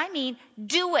celebrate, I mean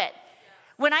do it.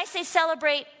 When I say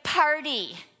celebrate,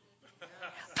 party.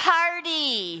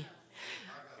 Party.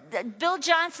 Bill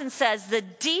Johnson says the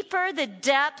deeper the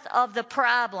depth of the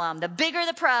problem, the bigger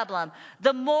the problem,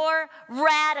 the more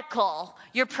radical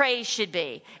your praise should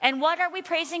be. And what are we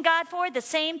praising God for? The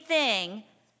same thing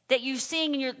that you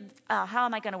sing in your, how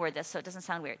am I going to word this so it doesn't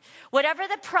sound weird? Whatever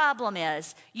the problem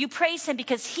is, you praise him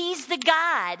because he's the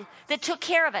God that took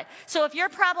care of it. So if your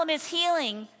problem is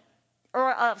healing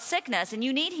or of sickness and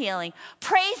you need healing,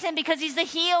 praise him because he's the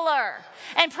healer,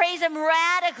 and praise him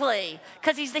radically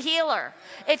because he's the healer.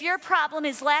 If your problem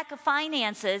is lack of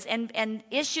finances and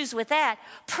issues with that,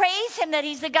 praise him that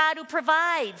he's the God who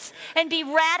provides, and be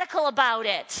radical about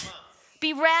it.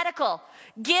 Be radical.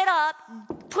 Get up,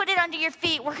 put it under your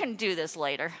feet. We're going to do this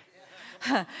later.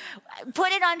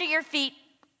 Put it under your feet.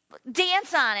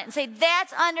 Dance on it and say,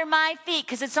 that's under my feet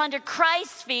because it's under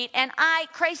Christ's feet, and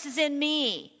Christ is in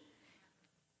me.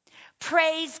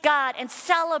 Praise God and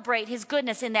celebrate his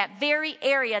goodness in that very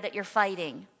area that you're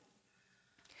fighting.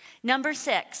 Number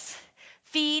 6,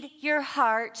 feed your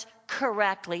heart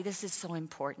correctly. This is so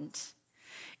important.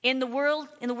 In the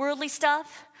worldly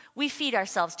stuff, we feed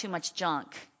ourselves too much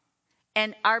junk.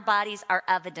 And our bodies are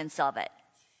evidence of it.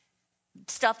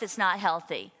 Stuff that's not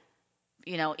healthy,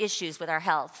 issues with our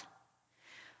health.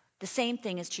 The same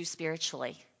thing is true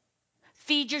spiritually.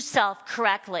 Feed yourself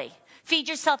correctly. Feed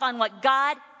yourself on what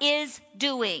God is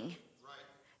doing,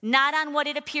 not on what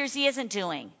it appears he isn't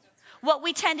doing. What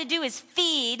we tend to do is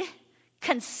feed,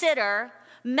 consider,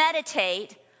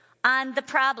 meditate on the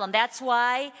problem. That's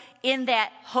why in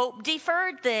that hope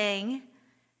deferred thing,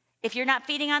 if you're not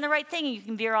feeding on the right thing, you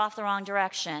can veer off the wrong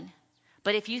direction.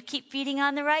 But if you keep feeding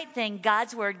on the right thing,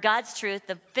 God's word, God's truth,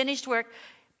 the finished work,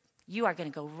 you are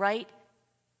going to go right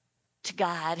to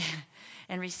God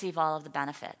and receive all of the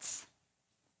benefits.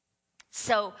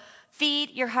 So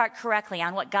feed your heart correctly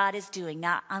on what God is doing,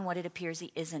 not on what it appears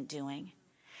he isn't doing.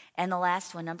 And the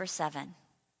last one, number 7.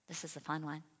 This is the fun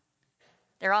one.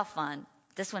 They're all fun.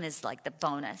 This one is like the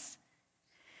bonus.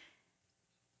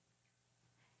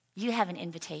 You have an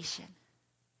invitation.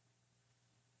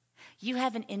 You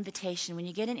have an invitation. When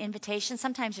you get an invitation,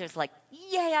 sometimes you're like,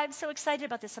 yay, I'm so excited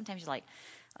about this. Sometimes you're like,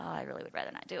 oh, I really would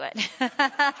rather not do it. But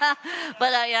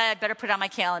I better put it on my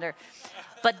calendar.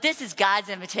 But this is God's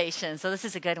invitation, so this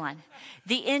is a good one.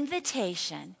 The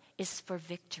invitation is for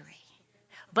victory.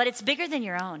 But it's bigger than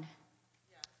your own.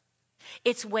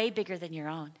 It's way bigger than your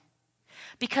own.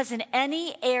 Because in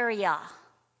any area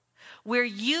where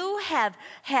you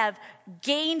have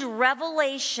gained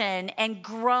revelation and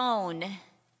grown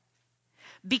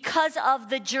because of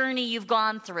the journey you've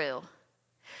gone through,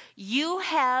 you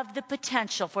have the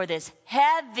potential for this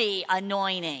heavy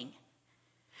anointing,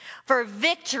 for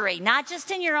victory, not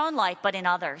just in your own life, but in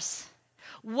others.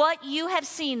 What you have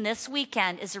seen this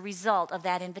weekend is a result of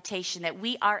that invitation that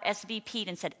we RSVP'd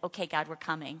and said, okay, God, we're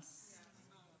coming.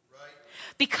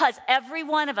 Because every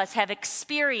one of us have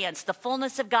experienced the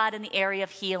fullness of God in the area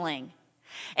of healing.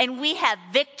 And we have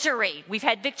victory. We've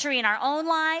had victory in our own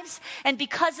lives. And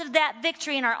because of that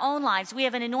victory in our own lives, we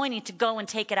have an anointing to go and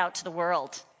take it out to the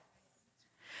world.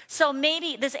 So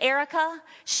maybe this Erica,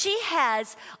 she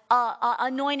has an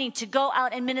anointing to go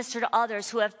out and minister to others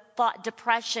who have fought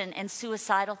depression and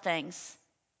suicidal things.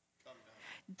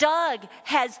 Doug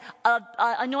has an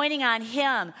anointing on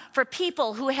him for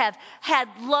people who have had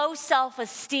low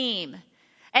self-esteem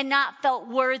and not felt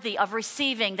worthy of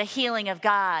receiving the healing of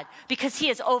God because he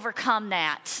has overcome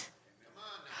that.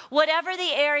 Whatever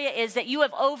the area is that you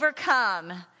have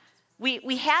overcome,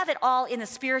 we have it all in the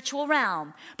spiritual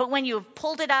realm. But when you have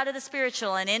pulled it out of the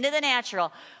spiritual and into the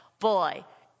natural, boy,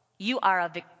 you are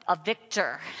a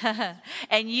victor.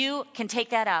 And you can take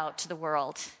that out to the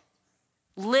world.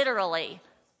 Literally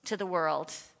to the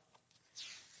world.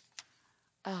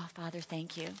 Oh, Father,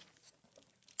 thank you.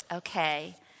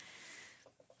 Okay.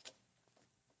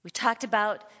 We talked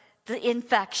about the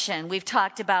infection. We've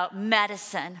talked about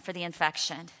medicine for the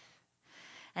infection.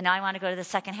 And now I want to go to the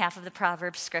second half of the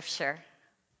Proverbs scripture.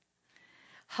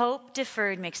 Hope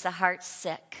deferred makes the heart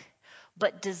sick,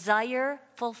 but desire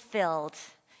fulfilled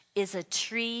is a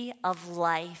tree of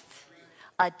life.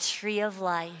 A tree of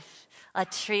life. A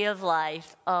tree of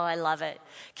life. Oh, I love it.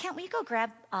 Can't we go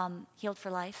grab Healed for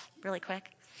Life really quick?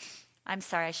 I'm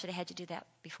sorry, I should have had you do that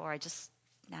before. I just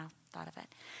now thought of it.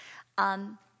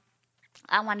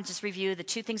 I want to just review the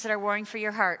 2 things that are warring for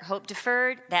your heart. Hope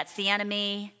deferred, that's the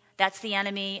enemy. That's the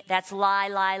enemy. That's lie,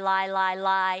 lie, lie, lie,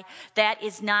 lie. That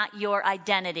is not your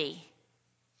identity.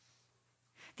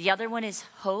 The other one is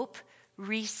hope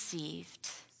received.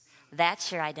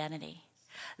 That's your identity.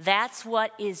 That's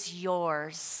what is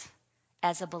yours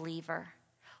as a believer.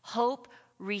 Hope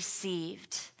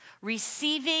received.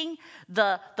 Receiving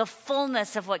the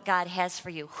fullness of what God has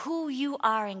for you. Who you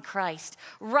are in Christ.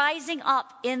 Rising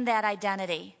up in that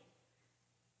identity.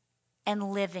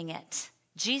 And living it.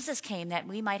 Jesus came that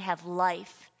we might have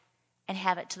life and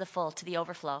have it to the full, to the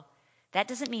overflow. That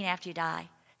doesn't mean after you die.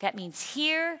 That means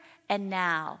here and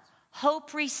now.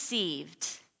 Hope received.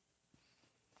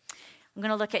 I'm going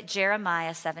to look at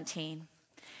Jeremiah 17.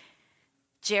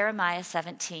 Jeremiah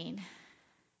 17.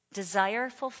 Desire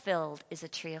fulfilled is a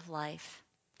tree of life.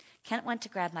 Kent went to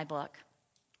grab my book.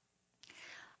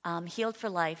 Healed for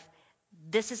Life.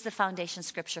 This is the foundation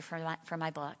scripture for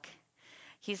my book.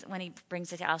 When he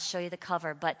brings it, I'll show you the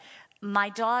cover. But my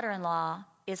daughter-in-law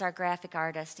is our graphic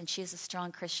artist, and she is a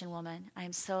strong Christian woman. I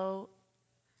am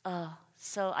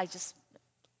I just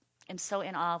am so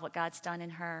in awe of what God's done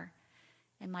in her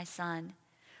and my son.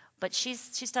 But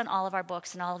she's done all of our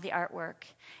books and all of the artwork.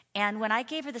 And when I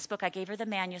gave her this book, I gave her the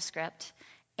manuscript,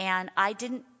 and I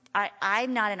didn't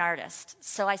I'm not an artist.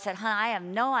 So I said, I have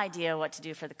no idea what to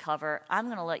do for the cover. I'm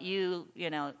going to let you,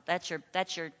 that's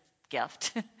your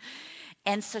gift.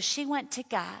 And so she went to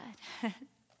God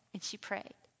and she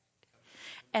prayed.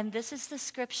 And this is the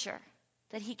scripture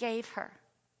that he gave her.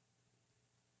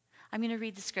 I'm going to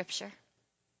read the scripture.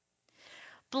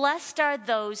 Blessed are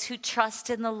those who trust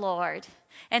in the Lord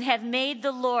and have made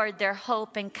the Lord their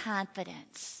hope and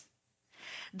confidence.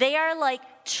 They are like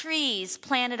trees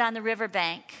planted on the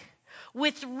riverbank,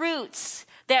 with roots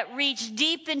that reach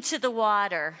deep into the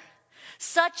water.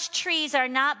 Such trees are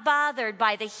not bothered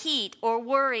by the heat or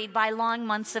worried by long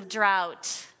months of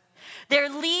drought. Their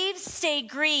leaves stay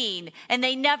green and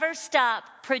they never stop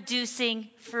producing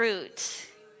fruit.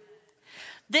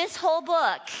 This whole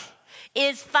book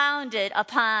is founded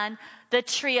upon the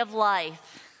tree of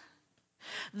life.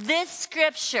 This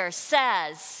scripture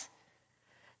says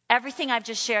everything I've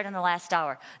just shared in the last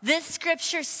hour. This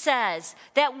scripture says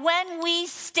that when we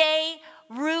stay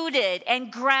rooted and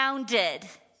grounded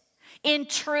in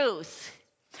truth,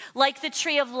 like the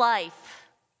tree of life,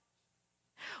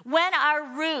 when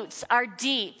our roots are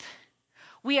deep,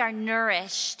 we are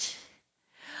nourished.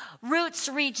 Roots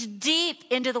reach deep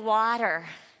into the water.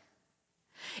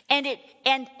 And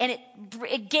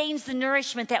it gains the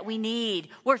nourishment that we need.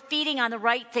 We're feeding on the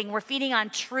right thing. We're feeding on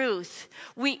truth.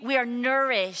 We are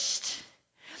nourished.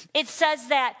 It says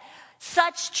that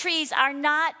such trees are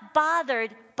not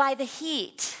bothered by the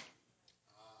heat.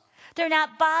 They're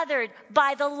not bothered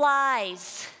by the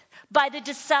lies, by the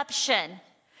deception.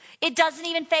 It doesn't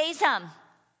even faze them.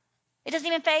 It doesn't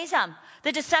even faze them.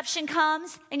 The deception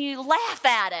comes and you laugh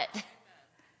at it.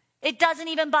 It doesn't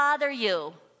even bother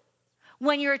you.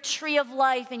 When you're a tree of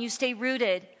life and you stay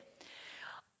rooted,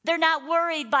 they're not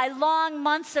worried by long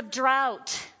months of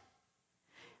drought.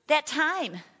 That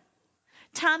time.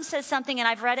 Tom says something, and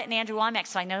I've read it in Andrew Wommack,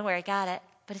 so I know where I got it,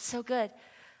 but it's so good.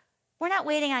 We're not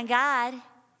waiting on God.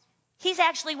 He's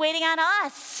actually waiting on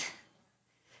us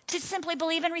to simply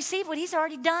believe and receive what he's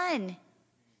already done.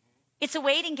 It's a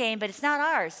waiting game, but it's not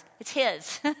ours. It's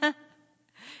his.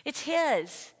 It's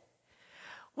his.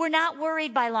 We're not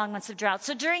worried by long months of drought.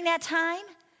 So during that time,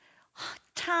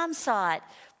 Tom saw it.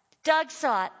 Doug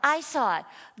saw it. I saw it.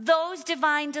 Those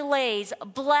divine delays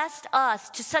blessed us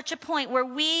to such a point where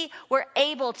we were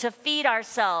able to feed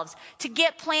ourselves, to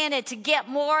get planted, to get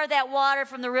more of that water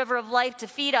from the river of life to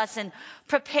feed us and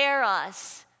prepare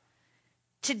us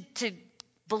to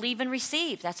believe and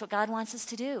receive. That's what God wants us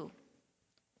to do.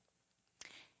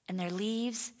 And their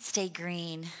leaves stay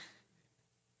green.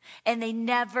 And they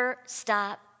never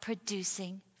stop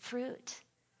producing fruit.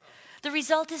 The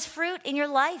result is fruit in your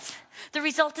life. The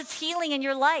result is healing in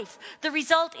your life. The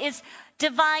result is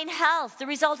divine health. The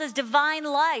result is divine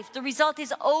life. The result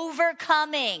is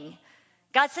overcoming.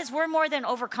 God says we're more than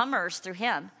overcomers through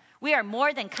him. We are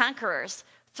more than conquerors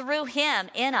through him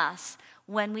in us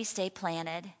when we stay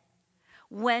planted.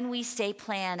 When we stay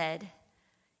planted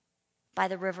by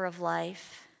the river of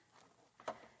life.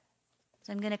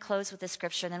 So I'm going to close with this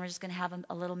scripture, and then we're just going to have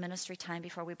a little ministry time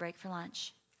before we break for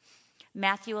lunch.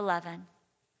 Matthew 11.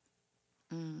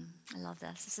 I love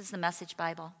this. This is the Message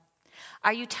Bible.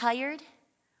 Are you tired,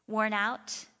 worn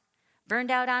out,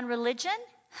 burned out on religion?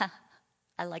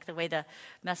 I like the way the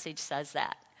Message says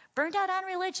that. Burned out on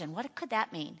religion. What could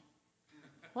that mean?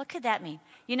 What could that mean?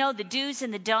 You know, the do's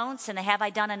and the don'ts and the have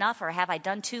I done enough or have I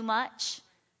done too much?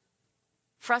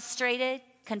 Frustrated,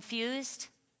 confused.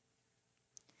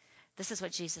 This is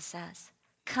what Jesus says.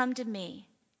 Come to me.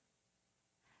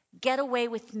 Get away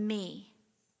with me.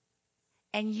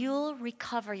 And you'll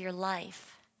recover your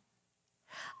life.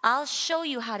 I'll show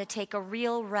you how to take a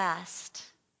real rest.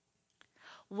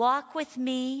 Walk with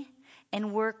me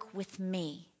and work with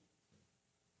me.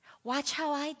 Watch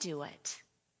how I do it.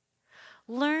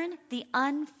 Learn the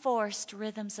unforced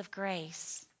rhythms of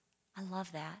grace. I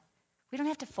love that. We don't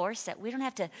have to force it. We don't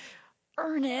have to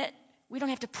earn it. We don't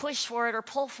have to push for it or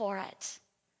pull for it.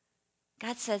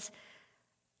 God says,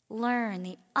 learn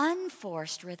the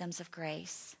unforced rhythms of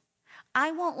grace.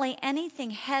 I won't lay anything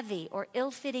heavy or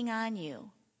ill-fitting on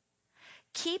you.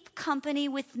 Keep company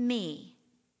with me,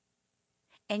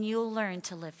 and you'll learn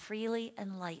to live freely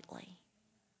and lightly.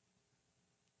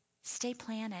 Stay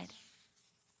planted.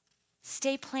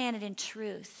 Stay planted in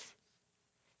truth.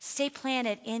 Stay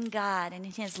planted in God and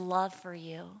in his love for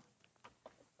you.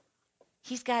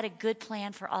 He's got a good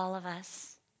plan for all of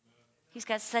us. He's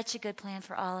got such a good plan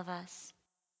for all of us.